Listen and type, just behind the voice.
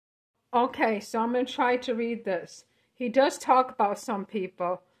Okay, so I'm going to try to read this. He does talk about some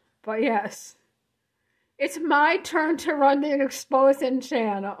people, but yes. It's my turn to run the Exposing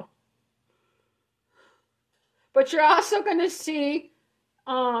channel. But you're also going to see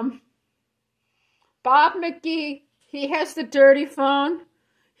Bob McGee. He has the dirty phone.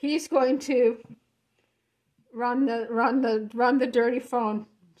 He's going to run the dirty phone.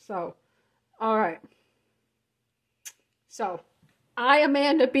 So, all right. So, I,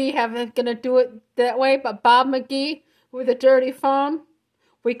 Amanda B, going to do it that way, but Bob McGee with a dirty phone,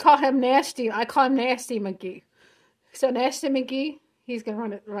 we call him Nasty. I call him Nasty McGee. So Nasty McGee, he's going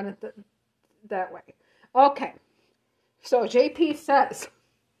to run it that way. Okay. So JP says,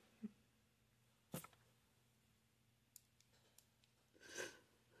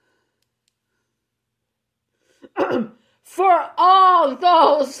 for all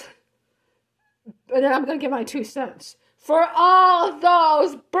those, and then I'm going to give my 2 cents. For all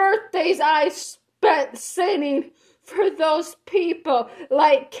those birthdays I spent singing for those people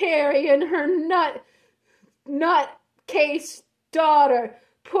like Carrie and her nutcase daughter,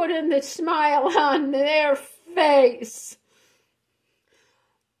 putting the smile on their face.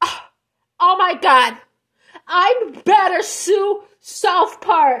 Oh my God. I better sue South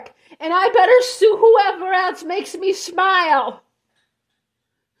Park, and I better sue whoever else makes me smile.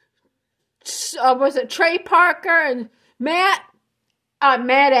 Was it Trey Parker and Matt? I'm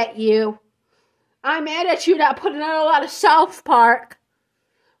mad at you. I'm mad at you not putting out a lot of South Park.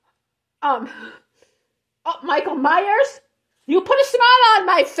 Michael Myers, you put a smile on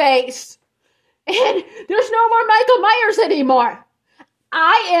my face. And there's no more Michael Myers anymore.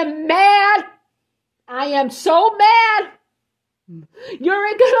 I am mad. I am so mad.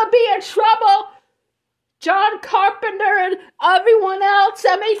 You're gonna be in trouble. John Carpenter and everyone else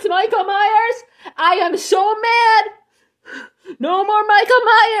that makes Michael Myers. I am so mad. No more Michael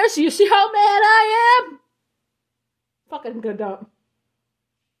Myers. You see how mad I am? Fucking good dumb.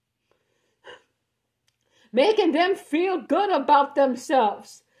 Making them feel good about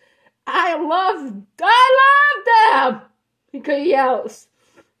themselves. I love them. He yells.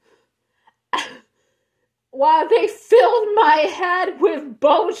 While they filled my head with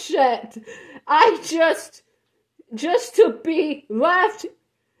bullshit. I just to be left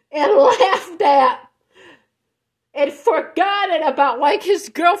and laughed at. And forgotten about, like his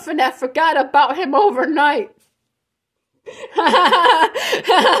girlfriend that forgot about him overnight.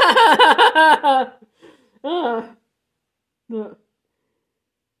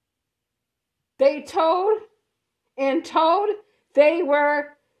 They told they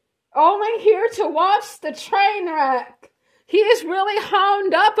were only here to watch the train wreck. He is really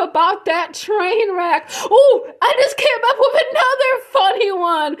hound up about that train wreck. Oh, I just came up with another funny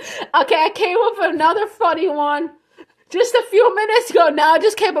one. Okay, I came up with another funny one just a few minutes ago. Now I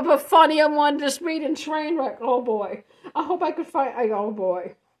just came up with a funny one just reading train wreck. Oh boy. I hope I could find, oh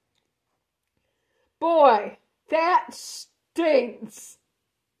boy. Boy, that stinks.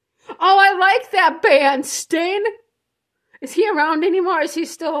 Oh, I like that band, Sting. Is he around anymore? Is he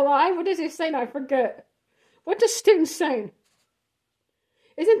still alive? What does he sing? I forget. What does Sting sing?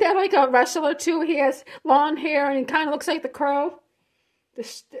 Isn't that like a wrestler too? He has long hair and he kind of looks like the Crow.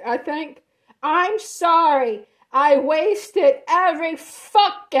 I think. I'm sorry. I wasted every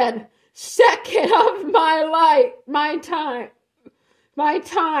fucking second of my life, my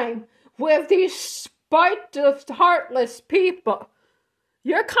time with these spiteful, heartless people.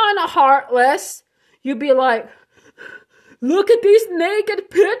 You're kind of heartless. You'd be like, look at these naked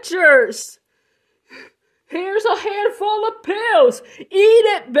pictures. Here's a handful of pills. Eat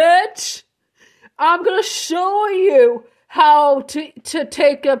it, bitch. I'm going to show you how to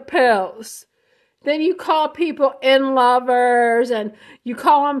take the pills. Then you call people in-lovers, and you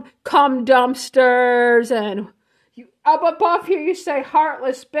call them cum dumpsters, and you, up above here you say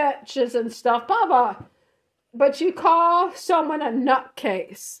heartless bitches and stuff, blah, blah. But you call someone a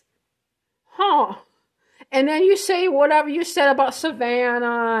nutcase. Huh. And then you say whatever you said about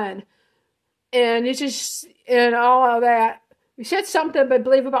Savannah, and you just, and all of that. You said something, but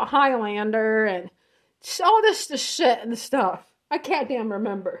believe about Highlander, and just all this shit and stuff. I can't damn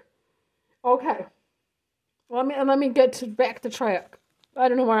remember. Okay. Let me get back to track. I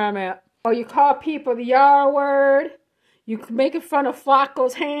don't know where I'm at. Oh, you call people the R word. You make fun of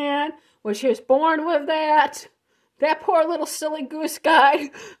Flacco's hand, which he was born with that. That poor little silly goose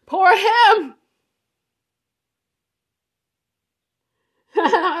guy. Poor him.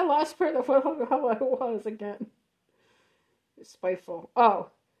 I lost how it was again. It's spiteful.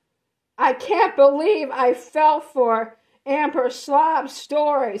 Oh. I can't believe I fell for Amber Slob's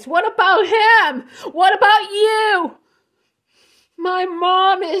stories. What about him? What about you? My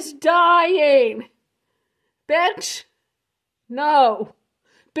mom is dying. Bitch, no.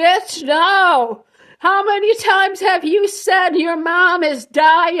 Bitch, no. How many times have you said your mom is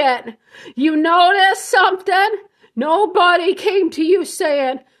dying? You noticed something? Nobody came to you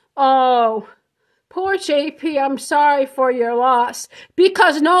saying, oh, poor JP, I'm sorry for your loss.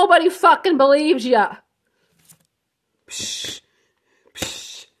 Because nobody fucking believes you. Psh,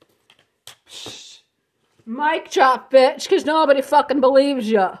 psh, psh. Mic drop, bitch, because nobody fucking believes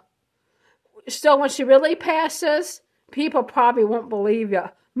you. So when she really passes, people probably won't believe you.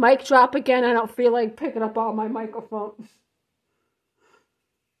 Mic drop again, I don't feel like picking up all my microphones.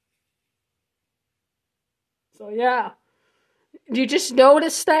 So yeah. You just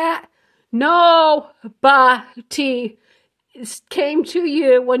notice that? Nobody came to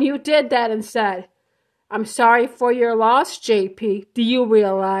you when you did that and said, I'm sorry for your loss, JP. Do you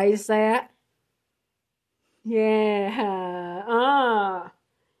realize that? Yeah.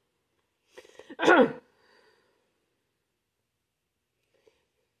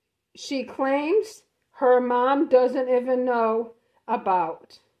 She claims her mom doesn't even know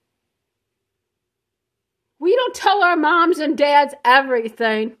about. We don't tell our moms and dads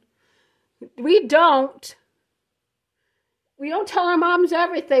everything. We don't. We don't tell our moms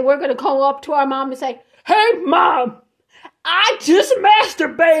everything. We're going to call up to our mom and say, hey, Mom, I just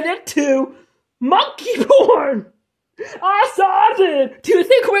masturbated to monkey porn. I saw it. Do you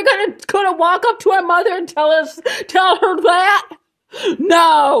think we're going to walk up to our mother and tell her that?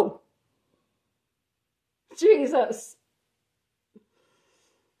 No. Jesus.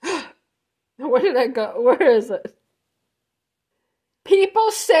 Where did I go? Where is it? People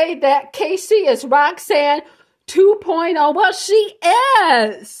say that Casey is Roxanne 2.0. Well, she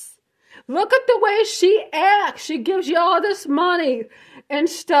is. Look at the way she acts. She gives you all this money and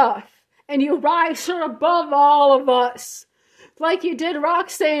stuff. And you rise her above all of us. Like you did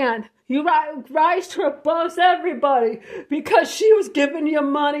Roxanne. You rise her above everybody because she was giving you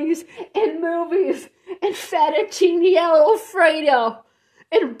monies and movies and fettuccine Alfredo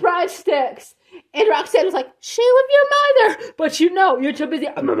and breadsticks. And Roxanne was like, share with your mother. But you know, you're too busy.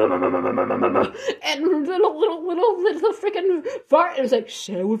 And little freaking fart. And it was like,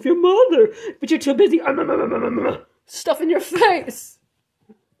 share with your mother. But you're too busy. Stuff in your face.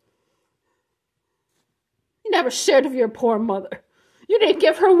 You never shared with your poor mother. You didn't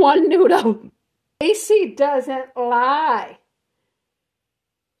give her one noodle. Casey doesn't lie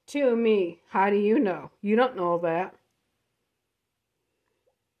to me. How do you know? You don't know that.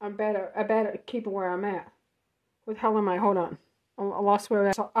 I better keep it where I'm at. What the hell am I? Hold on. I lost where I'm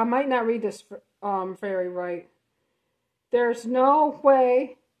at. I might not read this very right. There's no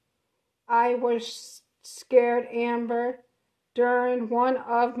way I was scared Amber during one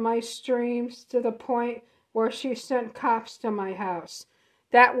of my streams to the point where she sent cops to my house.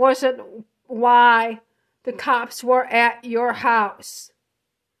 That wasn't why the cops were at your house.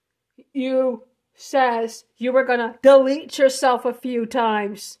 You says you were going to delete yourself a few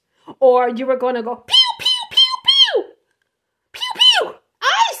times. Or you were going to go, pew, pew, pew, pew. Pew, pew.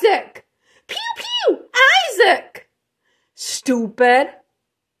 Isaac. Pew, pew. Isaac. Stupid.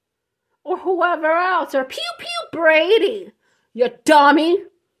 Or whoever else. Or pew, pew, Brady. You dummy.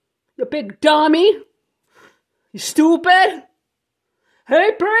 You big dummy. You stupid.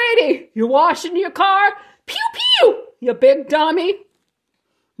 Hey, Brady. You washing your car? Pew, pew. You big dummy.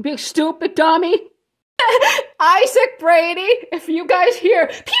 Big stupid dummy. Isaac Brady, if you guys hear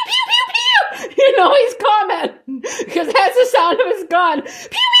pew, pew, pew, pew, you know he's coming. Because that's the sound of his gun. Pew, pew,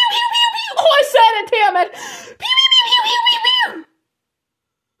 pew, pew, pew. Oh, I said it, damn it. Pew, pew, pew, pew, pew, pew, pew.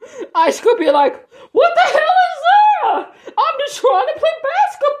 Isaac could be like, what the hell is that? I'm just trying to play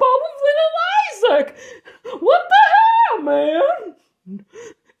basketball with little Isaac. What the hell, man?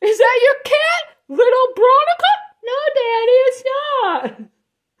 Is that your cat, little Veronica? No, Daddy, it's not.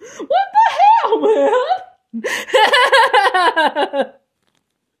 What the hell, man?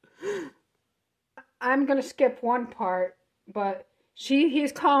 I'm going to skip one part, but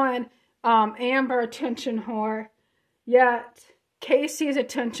he's calling Amber attention whore, yet Casey's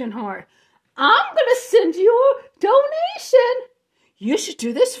attention whore. I'm going to send you a donation. You should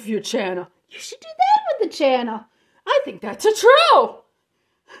do this with your channel. You should do that with the channel. I think that's a true.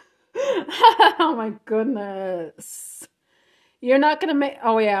 Oh my goodness. You're not going to make...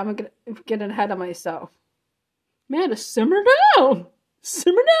 Oh, yeah, I'm going to get ahead of myself. Amanda, simmer down.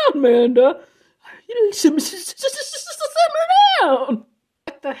 Simmer down, Amanda. You need simmer down.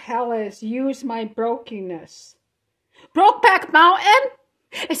 What the hell is use my brokenness? Brokeback Mountain?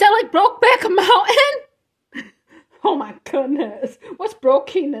 Is that like Brokeback Mountain? Oh, my goodness. What's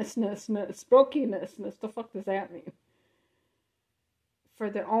brokenness? Brokenness. The fuck does that mean? for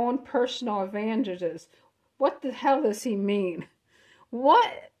their own personal advantages. What the hell does he mean?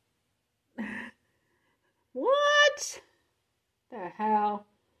 What? What? The hell?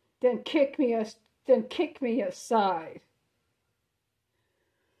 Then kick me aside.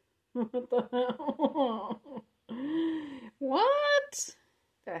 What the hell? What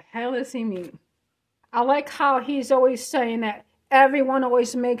the hell does he mean? I like how he's always saying that everyone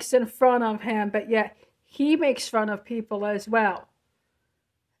always makes in fun of him, but yet he makes fun of people as well.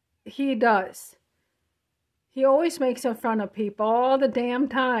 He does. He always makes in fun of people all the damn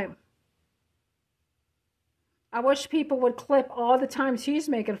time. I wish people would clip all the times he's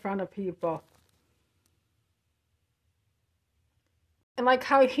making fun of people. And like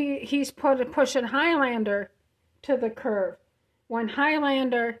how he's pushing Highlander to the curve. When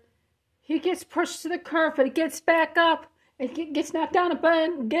Highlander, he gets pushed to the curve, but he gets back up and gets knocked down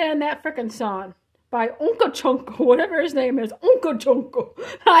again. That freaking song by Uncle Chunko, whatever his name is, Uncle Chunko.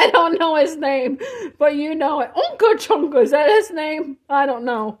 I don't know his name, but you know it. Uncle Chunko, is that his name? I don't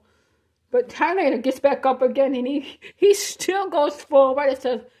know. But Highlander gets back up again, and he still goes forward and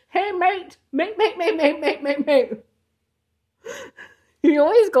says, "Hey, mate, mate." He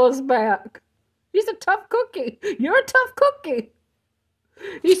always goes back. He's a tough cookie. You're a tough cookie.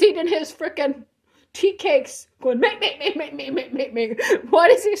 He's eating his frickin' tea cakes, going mate. Why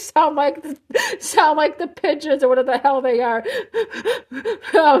does he sound like the pigeons or whatever the hell they are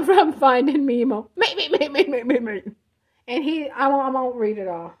from Finding Nemo? Mate. And I won't read it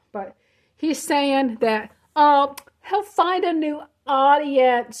all, but he's saying that he'll find a new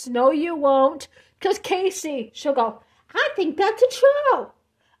audience. No, you won't, because Casey, she'll go, "I think that's a troll.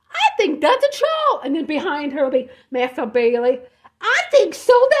 I think that's a troll." And then behind her will be Matthew Bailey. "I think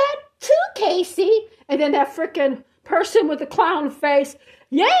so that too, Casey." And then that frickin' person with the clown face.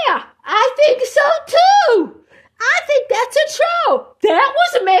 "Yeah, I think so too. I think that's a troll. That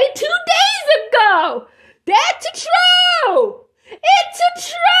was made 2 days ago. That's a troll. It's a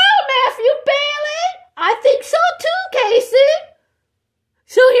troll, Matthew Bailey. I think so too, Casey.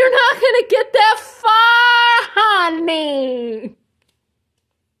 So you're not gonna get that far, honey.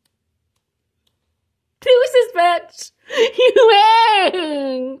 Deuces, bitch. You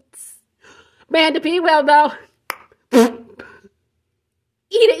ain't. Man, to be well, though. Eat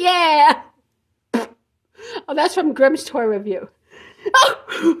it, yeah. Oh, that's from Grimm's Toy Review.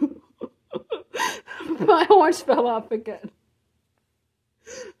 Oh. My horns fell off again.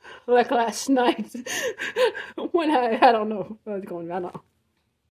 Like last night when I don't know what was going on.